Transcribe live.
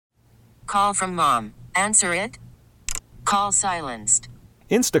Call from mom. Answer it. Call silenced.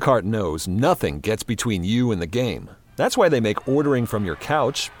 Instacart knows nothing gets between you and the game. That's why they make ordering from your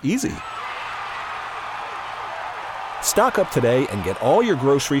couch easy. Stock up today and get all your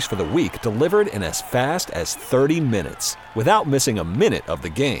groceries for the week delivered in as fast as 30 minutes without missing a minute of the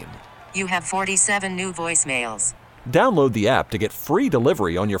game. You have 47 new voicemails. Download the app to get free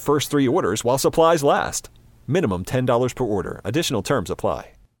delivery on your first 3 orders while supplies last. Minimum $10 per order. Additional terms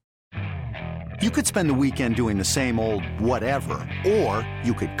apply. You could spend the weekend doing the same old whatever, or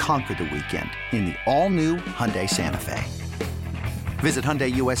you could conquer the weekend in the all-new Hyundai Santa Fe. Visit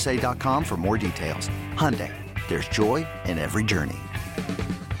HyundaiUSA.com for more details. Hyundai, there's joy in every journey.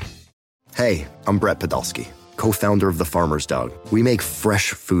 Hey, I'm Brett Podolsky, co-founder of The Farmer's Dog. We make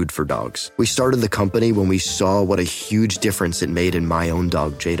fresh food for dogs. We started the company when we saw what a huge difference it made in my own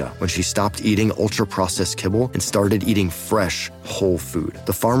dog, Jada, when she stopped eating ultra-processed kibble and started eating fresh, whole food.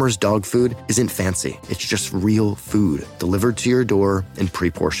 The Farmer's Dog food isn't fancy. It's just real food delivered to your door in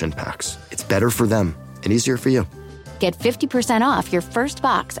pre-portioned packs. It's better for them and easier for you. Get 50% off your first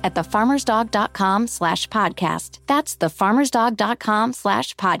box at thefarmersdog.com/podcast. That's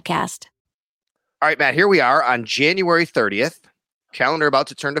thefarmersdog.com/podcast. All right, Matt, here we are on January 30th, calendar about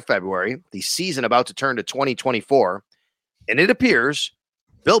to turn to February, the season about to turn to 2024, and it appears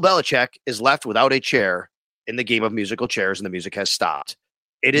Bill Belichick is left without a chair in the game of musical chairs, and the music has stopped.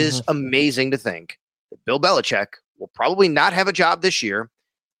 It is amazing to think that Bill Belichick will probably not have a job this year,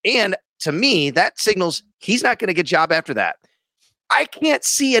 and to me, that signals he's not going to get a job after that. I can't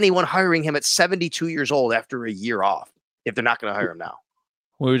see anyone hiring him at 72 years old after a year off if they're not going to hire him now.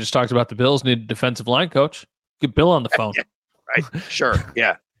 We just talked about the Bills need a defensive line coach. Get Bill on the phone. Right. Sure.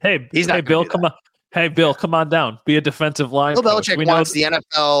 Yeah. Hey, Bill, come on. Hey, Bill, come on down. Be a defensive line Bill coach. Belichick wants the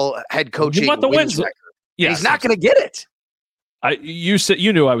NFL head coaching. You want the wins record. Yeah, he's not going to get it. You said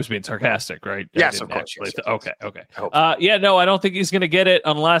you knew I was being sarcastic, right? Yes, of course. Yes, okay. Yeah, no, I don't think he's going to get it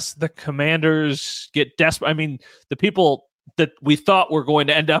unless the Commanders get desperate. I mean, the people that we thought were going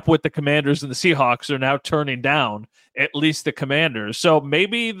to end up with the Commanders and the Seahawks are now turning down at least the Commanders. So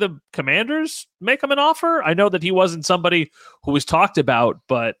maybe the Commanders make him an offer. I know that he wasn't somebody who was talked about,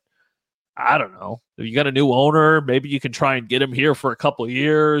 but I don't know. If you got a new owner, maybe you can try and get him here for a couple of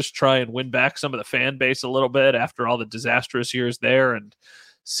years, try and win back some of the fan base a little bit after all the disastrous years there, and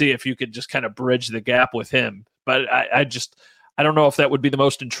see if you could just kind of bridge the gap with him. But I don't know if that would be the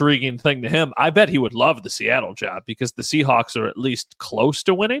most intriguing thing to him. I bet he would love the Seattle job because the Seahawks are at least close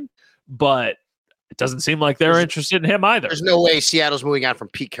to winning, but it doesn't seem like they're interested in him either. There's no way Seattle's moving on from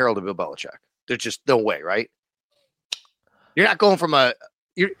Pete Carroll to Bill Belichick. There's just no way, right? You're not going from I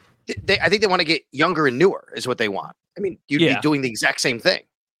think they want to get younger and newer is what they want. I mean, you'd be doing the exact same thing.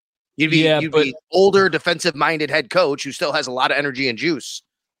 You'd be older, defensive-minded head coach who still has a lot of energy and juice.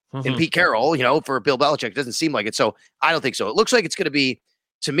 And Pete Carroll, for Bill Belichick, doesn't seem like it. So I don't think so. It looks like it's going to be,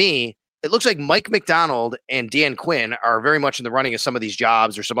 to me, it looks like Mike McDonald and Dan Quinn are very much in the running of some of these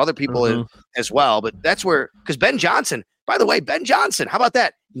jobs, or some other people as well. But that's where, because Ben Johnson, by the way, how about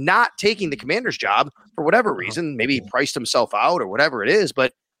that? Not taking the Commander's job for whatever reason, maybe he priced himself out or whatever it is,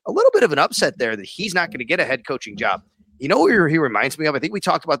 but a little bit of an upset there that he's not going to get a head coaching job. You know who he reminds me of? I think we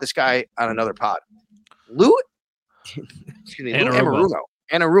talked about this guy on another pod. Lou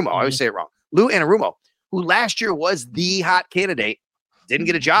Anarumo. I always say it wrong. Lou Anarumo, who last year was the hot candidate, didn't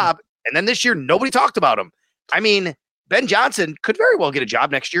get a job. And then this year, nobody talked about him. I mean, Ben Johnson could very well get a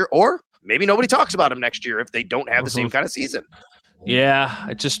job next year, or maybe nobody talks about him next year if they don't have the same kind of season. Yeah,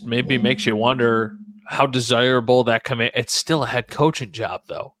 it just maybe makes you wonder how desirable that it's still a head coaching job,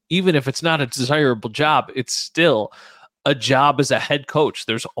 though. Even if it's not a desirable job, it's still a job as a head coach.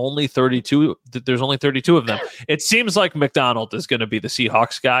 There's only 32 of them. It seems like McDonald is going to be the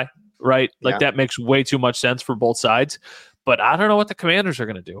Seahawks guy, right? Like that makes way too much sense for both sides. But I don't know what the Commanders are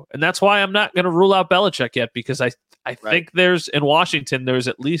going to do. And that's why I'm not going to rule out Belichick yet, because I think in Washington, there's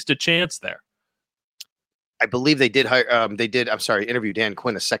at least a chance there. I believe they did interview Dan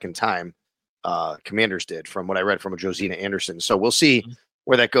Quinn a second time. Commanders did, from what I read from Josina Anderson. So we'll see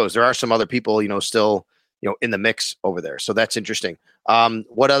where that goes. There are some other people, still, in the mix over there. So that's interesting.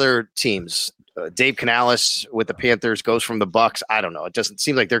 What other teams? Dave Canales with the Panthers goes from the Bucks. I don't know. It doesn't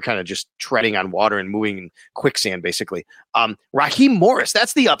seem like they're kind of just treading on water and moving in quicksand, basically. Raheem Morris,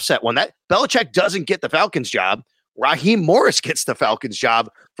 that's the upset one. That Belichick doesn't get the Falcons job. Raheem Morris gets the Falcons job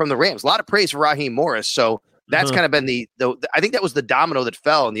from the Rams. A lot of praise for Raheem Morris. So that's kind of been I think that was the domino that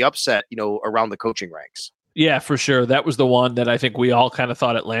fell in the upset, around the coaching ranks. Yeah, for sure. That was the one that I think we all kind of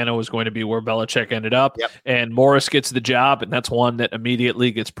thought Atlanta was going to be where Belichick ended up. Yep. And Morris gets the job, and that's one that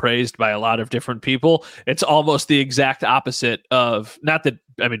immediately gets praised by a lot of different people. It's almost the exact opposite of, not that,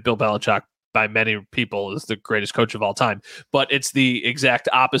 I mean, Bill Belichick by many people is the greatest coach of all time, but it's the exact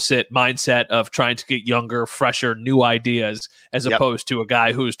opposite mindset of trying to get younger, fresher, new ideas, as opposed to a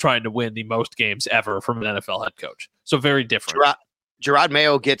guy who's trying to win the most games ever from an NFL head coach. So very different. Gerard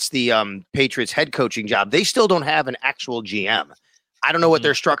Mayo gets the Patriots head coaching job. They still don't have an actual GM. I don't know what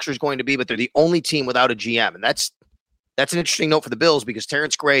their structure is going to be, but they're the only team without a GM. And that's an interesting note for the Bills because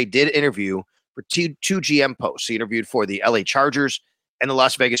Terrence Gray did interview for two GM posts. He interviewed for the LA Chargers and the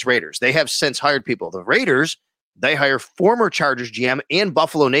Las Vegas Raiders. They have since hired people. The Raiders, they hire former Chargers GM and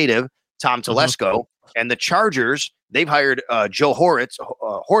Buffalo native Tom Telesco. And the Chargers, they've hired Joe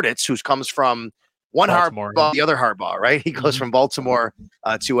Hortitz, who comes from one Baltimore, Harbaugh, the other Harbaugh, right? He goes from Baltimore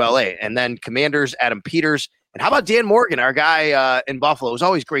to LA. And then Commanders, Adam Peters. And how about Dan Morgan, our guy in Buffalo? It was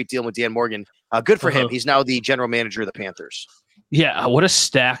always great dealing with Dan Morgan. Good for him. He's now the general manager of the Panthers. Yeah, what a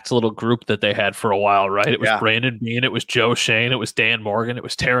stacked little group that they had for a while, right? It was Brandon Beane, it was Joe Shane, it was Dan Morgan, it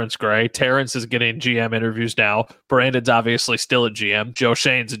was Terrence Gray. Terrence is getting GM interviews now. Brandon's obviously still a GM. Joe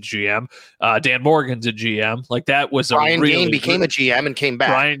Shane's a GM. Dan Morgan's a GM. Like that was Brian Gaine became a GM and came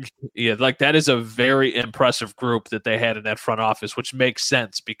back. That is a very impressive group that they had in that front office, which makes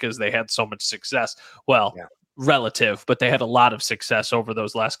sense because they had so much success. Well, relative, but they had a lot of success over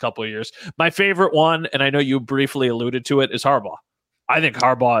those last couple of years. My favorite one, and I know you briefly alluded to it, is Harbaugh. I think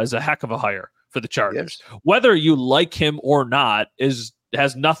Harbaugh is a heck of a hire for the Chargers. Yes. Whether you like him or not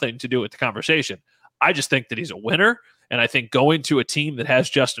has nothing to do with the conversation. I just think that he's a winner, and I think going to a team that has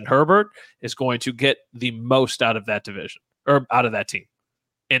Justin Herbert is going to get the most out of that division or out of that team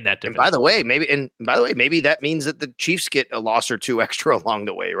in that division. And by the way, maybe that means that the Chiefs get a loss or two extra along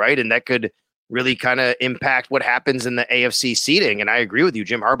the way, right? And that could really kind of impact what happens in the AFC seeding. And I agree with you.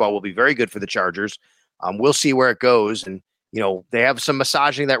 Jim Harbaugh will be very good for the Chargers. We'll see where it goes. And, they have some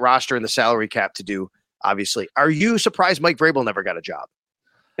massaging that roster and the salary cap to do, obviously. Are you surprised Mike Vrabel never got a job?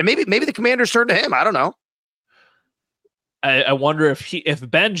 And maybe the Commanders turned to him. I don't know. I wonder if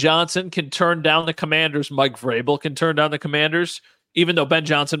Ben Johnson can turn down the Commanders, Mike Vrabel can turn down the Commanders, even though Ben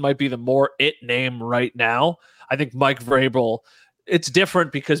Johnson might be the more it name right now. I think Mike Vrabel, it's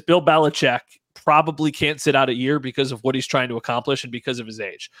different because Bill Belichick probably can't sit out a year because of what he's trying to accomplish and because of his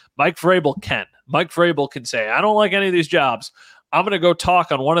age. Mike Vrabel can. Mike Vrabel can say, I don't like any of these jobs. I'm going to go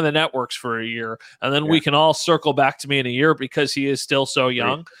talk on one of the networks for a year, and then we can all circle back to me in a year because he is still so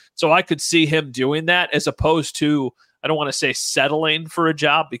young. Right. So I could see him doing that as opposed to, I don't want to say settling for a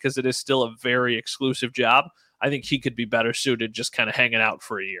job because it is still a very exclusive job. I think he could be better suited just kind of hanging out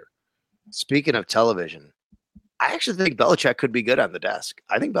for a year. Speaking of television, I actually think Belichick could be good on the desk.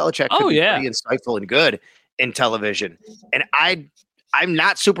 I think Belichick could be pretty insightful and good in television. And I'm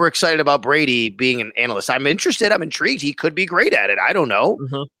not super excited about Brady being an analyst. I'm interested. I'm intrigued. He could be great at it. I don't know.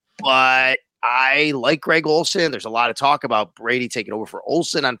 But I like Greg Olson. There's a lot of talk about Brady taking over for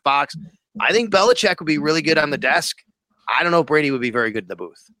Olson on Fox. I think Belichick would be really good on the desk. I don't know if Brady would be very good in the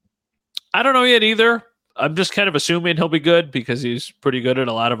booth. I don't know yet either. I'm just kind of assuming he'll be good because he's pretty good at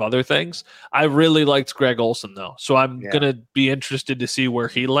a lot of other things. I really liked Greg Olson, though. So I'm going to be interested to see where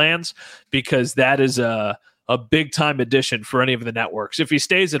he lands because that is a big-time addition for any of the networks. If he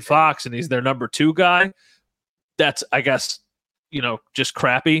stays at Fox and he's their number 2 guy, that's, I guess, just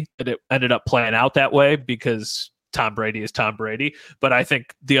crappy that it ended up playing out that way because Tom Brady is Tom Brady. But I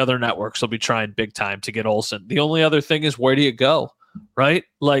think the other networks will be trying big time to get Olson. The only other thing is, where do you go, right?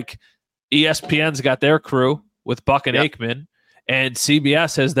 Like, ESPN's got their crew with Buck and Aikman, and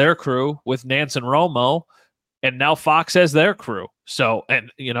CBS has their crew with Nance and Romo, and now Fox has their crew. So, and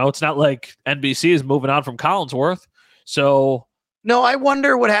it's not like NBC is moving on from Collinsworth. So, no, I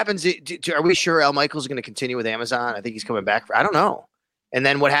wonder what happens. Are we sure Al Michaels is going to continue with Amazon? I think he's coming back. I don't know. And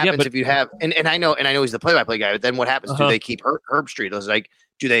then what happens if you have? And I know he's the play-by-play guy. But then what happens? Do they keep Herb Street?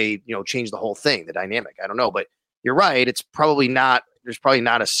 Do they change the whole thing, the dynamic? I don't know. But you're right. It's probably not. There's probably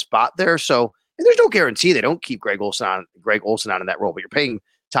not a spot there. So there's no guarantee they don't keep Greg Olson on in that role, but you're paying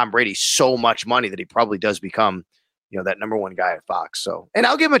Tom Brady so much money that he probably does become, that number 1 guy at Fox. So, and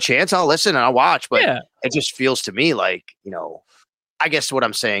I'll give him a chance. I'll listen and I'll watch, but it just feels to me like, I guess what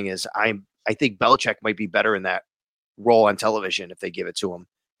I'm saying is I think Belichick might be better in that role on television if they give it to him,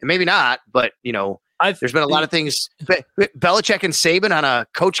 and maybe not, but there's been a lot of things. Belichick and Saban on a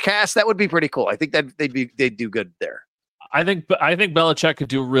coach cast, that would be pretty cool. I think that they'd do good there. I think Belichick could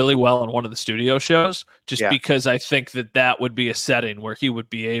do really well on one of the studio shows because I think that would be a setting where he would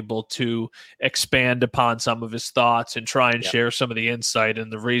be able to expand upon some of his thoughts and try and share some of the insight and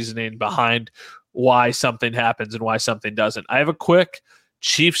the reasoning behind why something happens and why something doesn't. I have a quick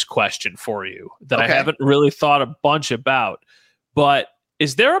Chiefs question for you that I haven't really thought a bunch about, but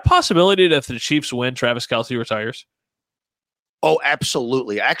is there a possibility that if the Chiefs win, Travis Kelce retires? Oh,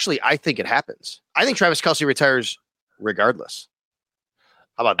 absolutely. Actually, I think it happens. I think Travis Kelce retires regardless.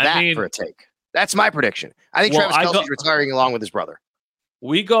 How about that for a take? That's my prediction. I think Travis Kelce's retiring along with his brother.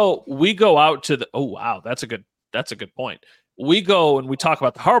 We go out to the. Oh wow, that's a good point. We go and we talk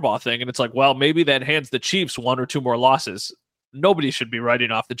about the Harbaugh thing, and it's like, well, maybe that hands the Chiefs 1 or 2 more losses. Nobody should be writing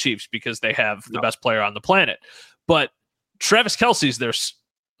off the Chiefs because they have the best player on the planet. But Travis Kelce's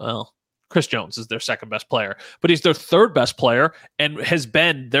Chris Jones is their second best player, but he's their third best player and has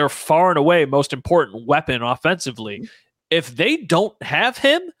been their far and away most important weapon offensively. If they don't have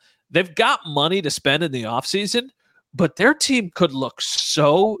him, they've got money to spend in the offseason, but their team could look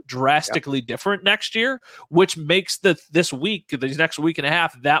so drastically different next year, which makes these next week and a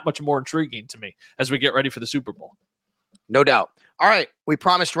half, that much more intriguing to me as we get ready for the Super Bowl. No doubt. All right. We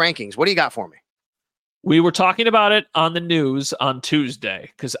promised rankings. What do you got for me? We were talking about it on the news on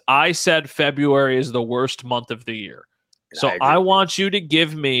Tuesday because I said February is the worst month of the year. So I want you to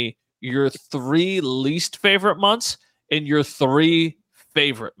give me your 3 least favorite months and your 3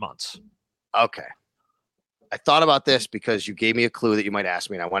 favorite months. Okay. I thought about this because you gave me a clue that you might ask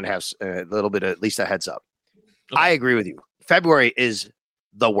me, and I want to have a little bit of at least a heads up. Okay. I agree with you. February is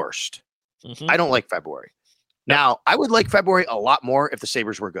the worst. I don't like February. Now, I would like February a lot more if the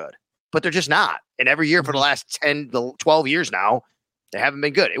Sabres were good, but they're just not. And every year for the last 12 years now, they haven't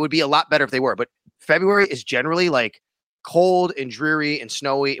been good. It would be a lot better if they were, but February is generally like cold and dreary and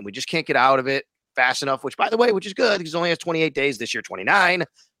snowy, and we just can't get out of it fast enough, which, by the way, which is good because it only has 28 days this year, 29,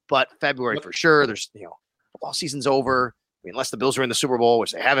 but February for sure. There's, football season's over. I mean, unless the Bills are in the Super Bowl,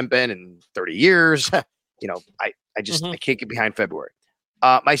 which they haven't been in 30 years, I can't get behind February.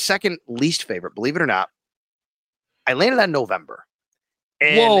 My second least favorite, believe it or not, I landed on November.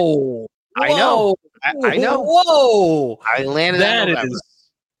 And Whoa. I know. I know. Whoa. I landed on November.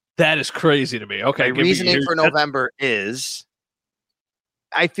 That is crazy to me. Okay. My reasoning for November is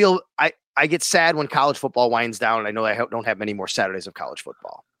I feel I get sad when college football winds down, and I know I don't have many more Saturdays of college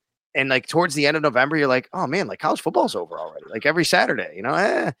football. And like towards the end of November, you're like, oh man, like college football's over already. Like every Saturday,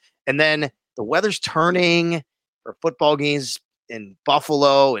 And then the weather's turning for football games in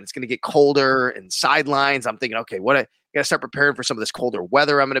Buffalo, and it's going to get colder and sidelines. I'm thinking, okay, I got to start preparing for some of this colder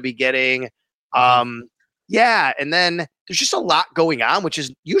weather I'm going to be getting. Yeah. And then there's just a lot going on, which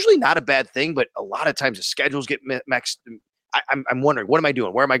is usually not a bad thing, but a lot of times the schedules get mixed. I'm wondering, what am I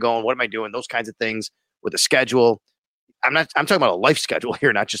doing? Where am I going? What am I doing? Those kinds of things with the schedule. I'm talking about a life schedule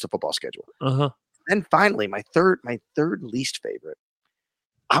here, not just a football schedule. Then finally, my third least favorite,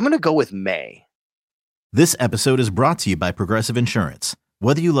 I'm going to go with May. This episode is brought to you by Progressive Insurance.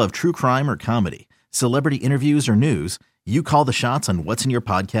 Whether you love true crime or comedy, celebrity interviews or news, you call the shots on what's in your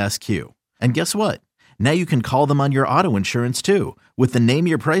podcast queue. And guess what? Now you can call them on your auto insurance too with the Name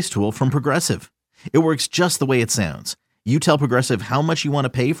Your Price tool from Progressive. It works just the way it sounds. You tell Progressive how much you want to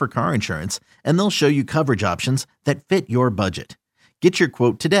pay for car insurance, and they'll show you coverage options that fit your budget. Get your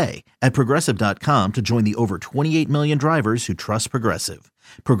quote today at Progressive.com to join the over 28 million drivers who trust Progressive.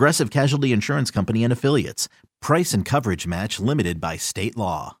 Progressive Casualty Insurance Company and Affiliates. Price and coverage match limited by state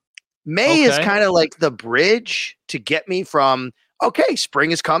law. May is kind of like the bridge to get me from, okay,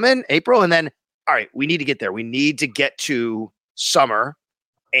 spring is coming, April, and then, all right, we need to get there. We need to get to summer,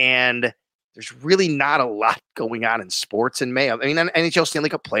 and there's really not a lot going on in sports in May. I mean, NHL Stanley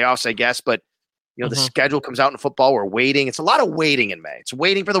Cup playoffs, I guess, but the schedule comes out in football. We're waiting. It's a lot of waiting in May. It's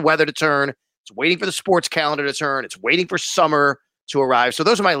waiting for the weather to turn. It's waiting for the sports calendar to turn. It's waiting for summer to arrive. So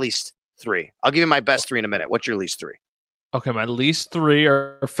those are my least 3. I'll give you my best 3 in a minute. What's your least 3? Okay, my least 3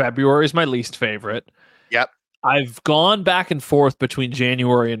 are February is my least favorite. Yep. I've gone back and forth between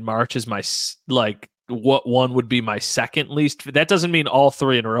January and March as my what one would be my second least. That doesn't mean all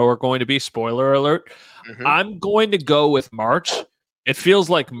 3 in a row are going to be. Spoiler alert. I'm going to go with March. It feels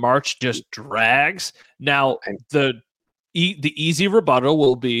like March just drags. Now, the easy rebuttal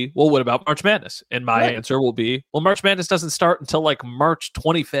will be, well, what about March Madness? And my answer will be, well, March Madness doesn't start until like March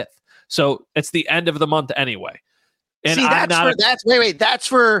 25th. So it's the end of the month anyway. And see, that's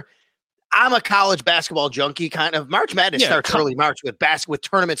for I'm a college basketball junkie kind of. March Madness starts early March with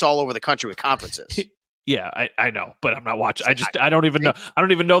tournaments all over the country with conferences. Yeah, I know, but I'm not watching. I don't even know. I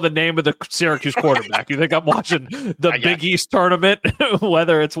don't even know the name of the Syracuse quarterback. You think I'm watching the Big East tournament,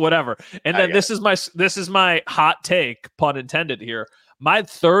 whether it's whatever. And then this is my hot take, pun intended here. My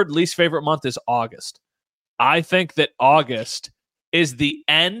third least favorite month is August. I think that August is the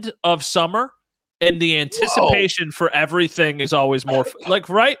end of summer And the anticipation for everything is always more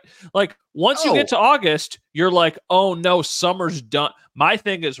right? Like once you get to August, you're like, oh no, summer's done. My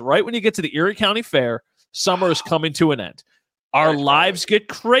thing is right when you get to the Erie County Fair, summer is coming to an end. Our lives get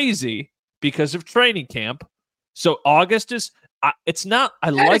crazy because of training camp. So August is, it's not,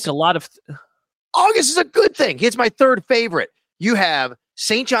 like a lot of. August is a good thing. It's my third favorite. You have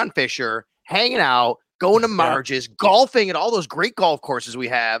St. John Fisher hanging out, going to Marges, golfing at all those great golf courses we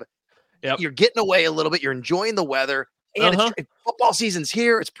have. Yep. You're getting away a little bit. You're enjoying the weather. And football season's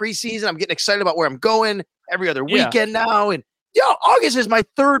here. It's preseason. I'm getting excited about where I'm going every other weekend now. And August is my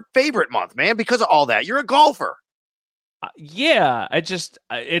third favorite month, man, because of all that. You're a golfer. I just,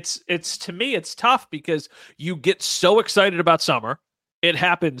 it's to me, it's tough because you get so excited about summer. It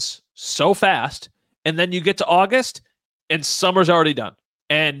happens so fast. And then you get to August and summer's already done.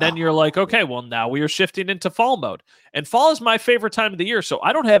 And then you're like, okay, well, now we are shifting into fall mode. And fall is my favorite time of the year, so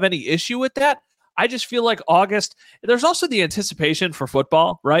I don't have any issue with that. I just feel like August, there's also the anticipation for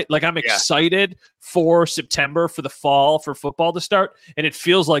football, right? Like I'm excited for September, for the fall, for football to start. And it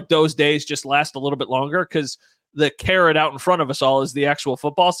feels like those days just last a little bit longer because the carrot out in front of us all is the actual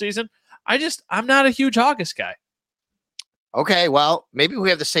football season. I'm not a huge August guy. Okay, well, maybe we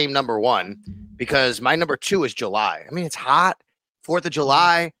have the same number one because my number two is July. I mean, it's hot. 4th of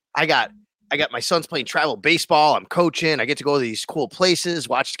July, I got my sons playing travel baseball. I'm coaching. I get to go to these cool places,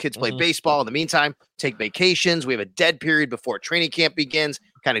 watch the kids play baseball. In the meantime, take vacations. We have a dead period before training camp begins.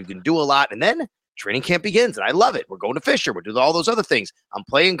 Kind of can do a lot. And then training camp begins, and I love it. We're going to Fisher. We're doing all those other things. I'm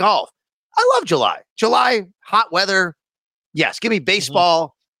playing golf. I love July. July, hot weather. Yes, give me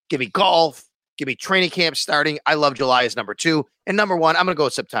baseball. Give me golf. Give me training camp starting. I love July as number two. And number one, I'm going to go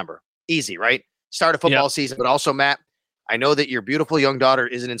with September. Easy, right? Start a football season, but also, Matt, I know that your beautiful young daughter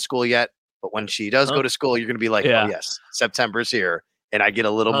isn't in school yet, but when she does go to school, you're going to be like, oh, yes, September's here. And I get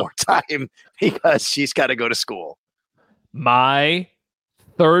a little more time because she's got to go to school. My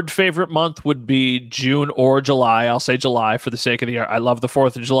third favorite month would be June or July. I'll say July for the sake of the year. I love the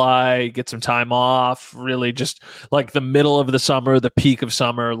 4th of July, get some time off, really just like the middle of the summer, the peak of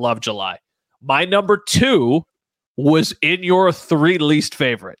summer. Love July. My number two was in your three least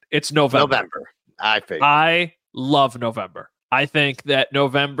favorite. It's November. I love November. I think that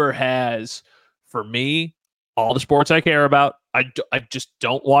November has, for me, all the sports I care about. I just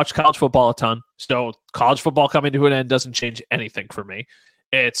don't watch college football a ton. So college football coming to an end doesn't change anything for me.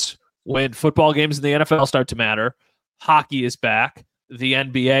 It's when football games in the NFL start to matter. Hockey is back. The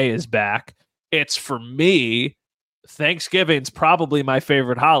NBA is back. It's, for me, Thanksgiving's probably my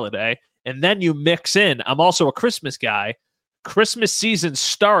favorite holiday. And then you mix in, I'm also a Christmas guy. Christmas season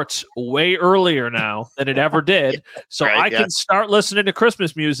starts way earlier now than it ever did. So I can start listening to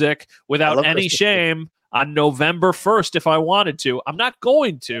Christmas music without any shame on November 1st if I wanted to. I'm not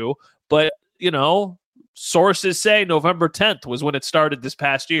going to, but, sources say November 10th was when it started this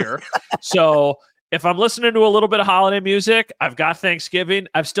past year. So if I'm listening to a little bit of holiday music, I've got Thanksgiving.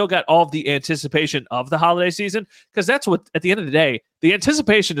 I've still got all of the anticipation of the holiday season because that's what, at the end of the day, the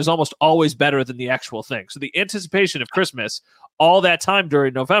anticipation is almost always better than the actual thing. So the anticipation of Christmas all that time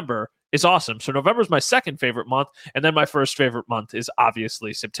during November is awesome. So November is my second favorite month. And then my first favorite month is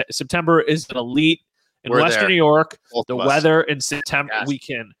obviously September. September is an elite in Western New York. The weather in September,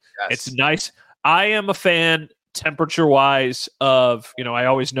 it's nice. I am a fan temperature-wise of, I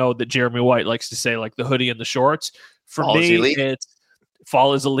always know that Jeremy White likes to say, like, the hoodie and the shorts. For me, it's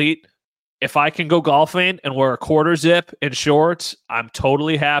fall is elite. If I can go golfing and wear a quarter zip and shorts, I'm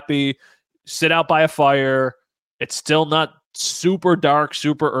totally happy. Sit out by a fire. It's still not super dark,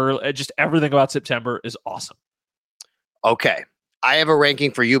 super early. Just everything about September is awesome. Okay. I have a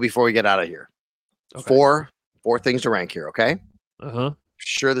ranking for you before we get out of here. Okay. Four things to rank here, okay?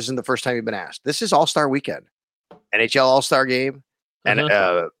 Sure, this isn't the first time you've been asked. This is All-Star Weekend. NHL All-Star Game, and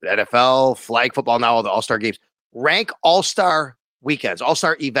NFL, flag football, now all the All-Star games. Rank All-Star weekends,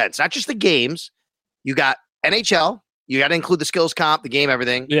 All-Star events, not just the games. You got NHL, you got to include the skills comp, the game,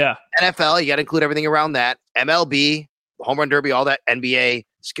 everything. Yeah. NFL, you got to include everything around that. MLB, the home run derby, all that. NBA,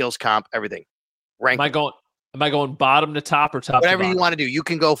 skills comp, everything. Rank. Am I going bottom to top or top Whatever to bottom? You want to do. You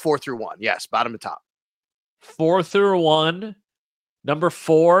can go 4 through 1. Yes, bottom to top. 4 through 1. Number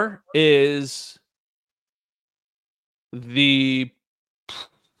 4 is the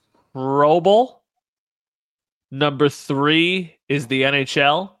Pro Bowl. Number 3 is the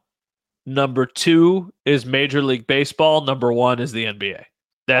NHL. Number 2 is Major League Baseball. Number 1 is the NBA.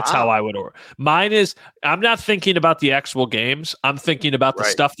 That's how I would order. Mine is, I'm not thinking about the actual games. I'm thinking about the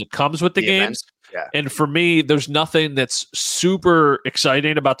stuff that comes with the games. Yeah. And for me, there's nothing that's super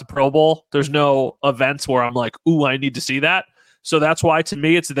exciting about the Pro Bowl. There's no events where I'm like, ooh, I need to see that. So that's why, to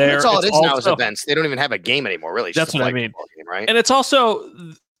me, it's there. That's all it's it is now is events. They don't even have a game anymore, really. It's that's just what I mean. Game, right? And it's also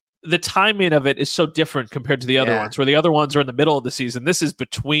the timing of it is so different compared to the other ones, where the other ones are in the middle of the season. This is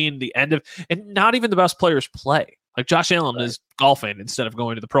between the end of, and not even the best players play. Like Josh Allen is golfing instead of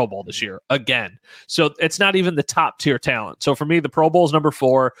going to the Pro Bowl this year again. So it's not even the top tier talent. So for me, the Pro Bowl is number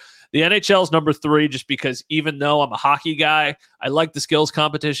 4. The NHL is number 3, just because even though I'm a hockey guy, I like the skills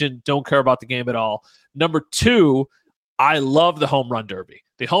competition, don't care about the game at all. Number 2, I love the home run derby.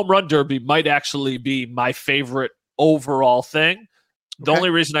 The home run derby might actually be my favorite overall thing. The only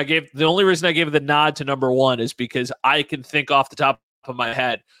reason I gave the nod to number 1 is because I can think off the top of my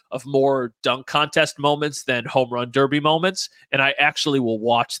head of more dunk contest moments than home run derby moments, and I actually will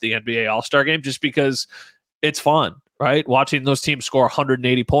watch the NBA All-Star game just because it's fun, right? Watching those teams score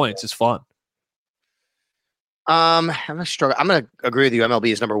 180 points is fun. I'm gonna struggle. I'm gonna agree with you.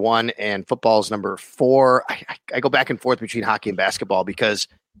 MLB is number 1 and football is number 4. I go back and forth between hockey and basketball because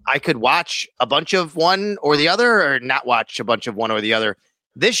I could watch a bunch of one or the other, or not watch a bunch of one or the other.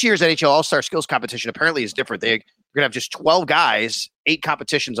 This year's NHL All-Star Skills Competition apparently is different. They're going to have just 12 guys, 8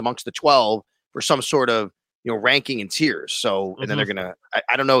 competitions amongst the 12 for some sort of, ranking and tiers. So, and then they're going to,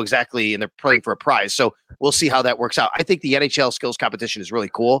 I don't know exactly, and they're playing for a prize. So we'll see how that works out. I think the NHL Skills Competition is really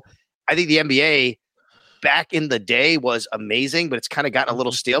cool. I think the NBA back in the day was amazing, but it's kind of gotten a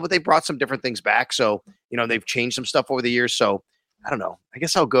little stale, but they brought some different things back. So, they've changed some stuff over the years. So I don't know. I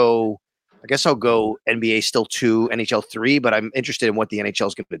guess I'll go NBA still 2, NHL 3, but I'm interested in what the NHL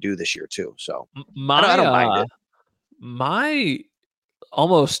is going to do this year too. So I don't mind it. My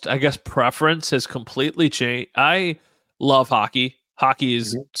almost, I guess, preference has completely changed. I love hockey. Hockey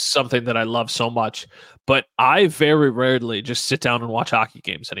is something that I love so much, but I very rarely just sit down and watch hockey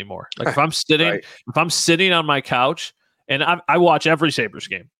games anymore. Like if I'm sitting on my couch, and I watch every Sabres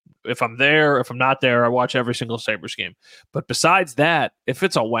game. If I'm there, if I'm not there, I watch every single Sabres game. But besides that, if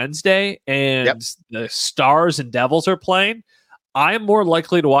it's a Wednesday and the Stars and Devils are playing, I am more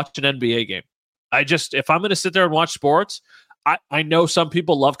likely to watch an NBA game. If I'm going to sit there and watch sports, I know some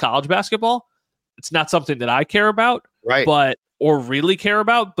people love college basketball. It's not something that I care about, right? Or really care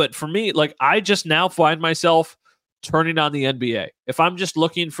about. But for me, like I just now find myself turning on the NBA. If I'm just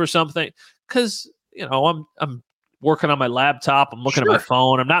looking for something, because I'm working on my laptop, I'm looking at my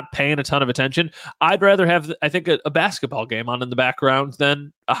phone, I'm not paying a ton of attention. I'd rather have, I think, a basketball game on in the background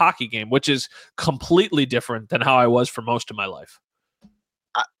than a hockey game, which is completely different than how I was for most of my life.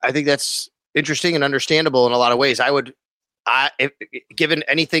 I think that's interesting and understandable in a lot of ways. If given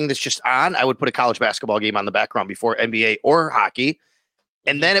anything that's just on, I would put a college basketball game on the background before NBA or hockey.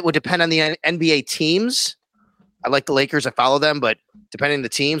 And then it would depend on the NBA teams. I like the Lakers. I follow them, but depending on the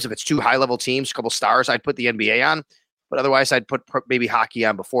teams, if it's 2 high-level teams, a couple stars, I'd put the NBA on. But otherwise, I'd put maybe hockey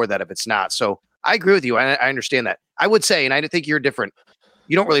on before that if it's not. So I agree with you. I understand that. I would say, and I think you're different,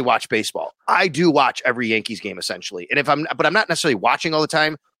 you don't really watch baseball. I do watch every Yankees game, essentially. And but I'm not necessarily watching all the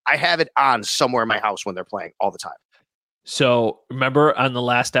time. I have it on somewhere in my house when they're playing all the time. So remember on the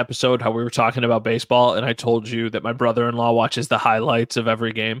last episode how we were talking about baseball and I told you that my brother-in-law watches the highlights of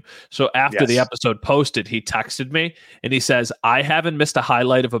every game. So after the episode posted, he texted me and he says, I haven't missed a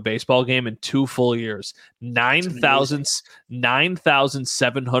highlight of a baseball game in 2 full years.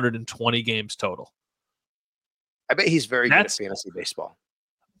 9,720 games total. I bet he's very good at fantasy baseball.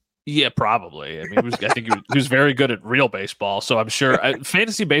 Yeah, probably. I mean, I think he was very good at real baseball. So I'm sure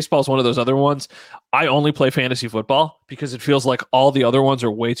fantasy baseball is one of those other ones. I only play fantasy football because it feels like all the other ones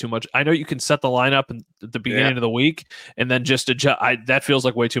are way too much. I know you can set the lineup at the beginning of the week and then just adjust. That feels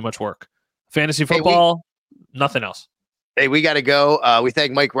like way too much work. Fantasy football, nothing else. Hey, we got to go. We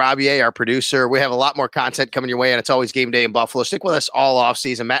thank Mike Robier, our producer. We have a lot more content coming your way, and it's always game day in Buffalo. Stick with us all off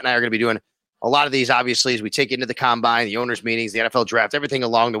season. Matt and I are going to be doing a lot of these, obviously, as we take into the combine, the owners' meetings, the NFL draft, everything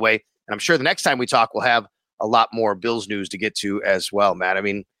along the way. And I'm sure the next time we talk, we'll have a lot more Bills news to get to as well, Matt. I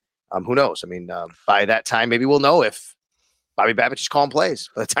mean, who knows? I mean, by that time, maybe we'll know if Bobby Babbitt is calling plays.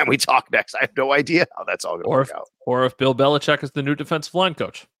 By the time we talk next, I have no idea how that's all going to work out. Or if Bill Belichick is the new defensive line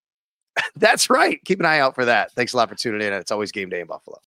coach. That's right. Keep an eye out for that. Thanks a lot for tuning in. It's always game day in Buffalo.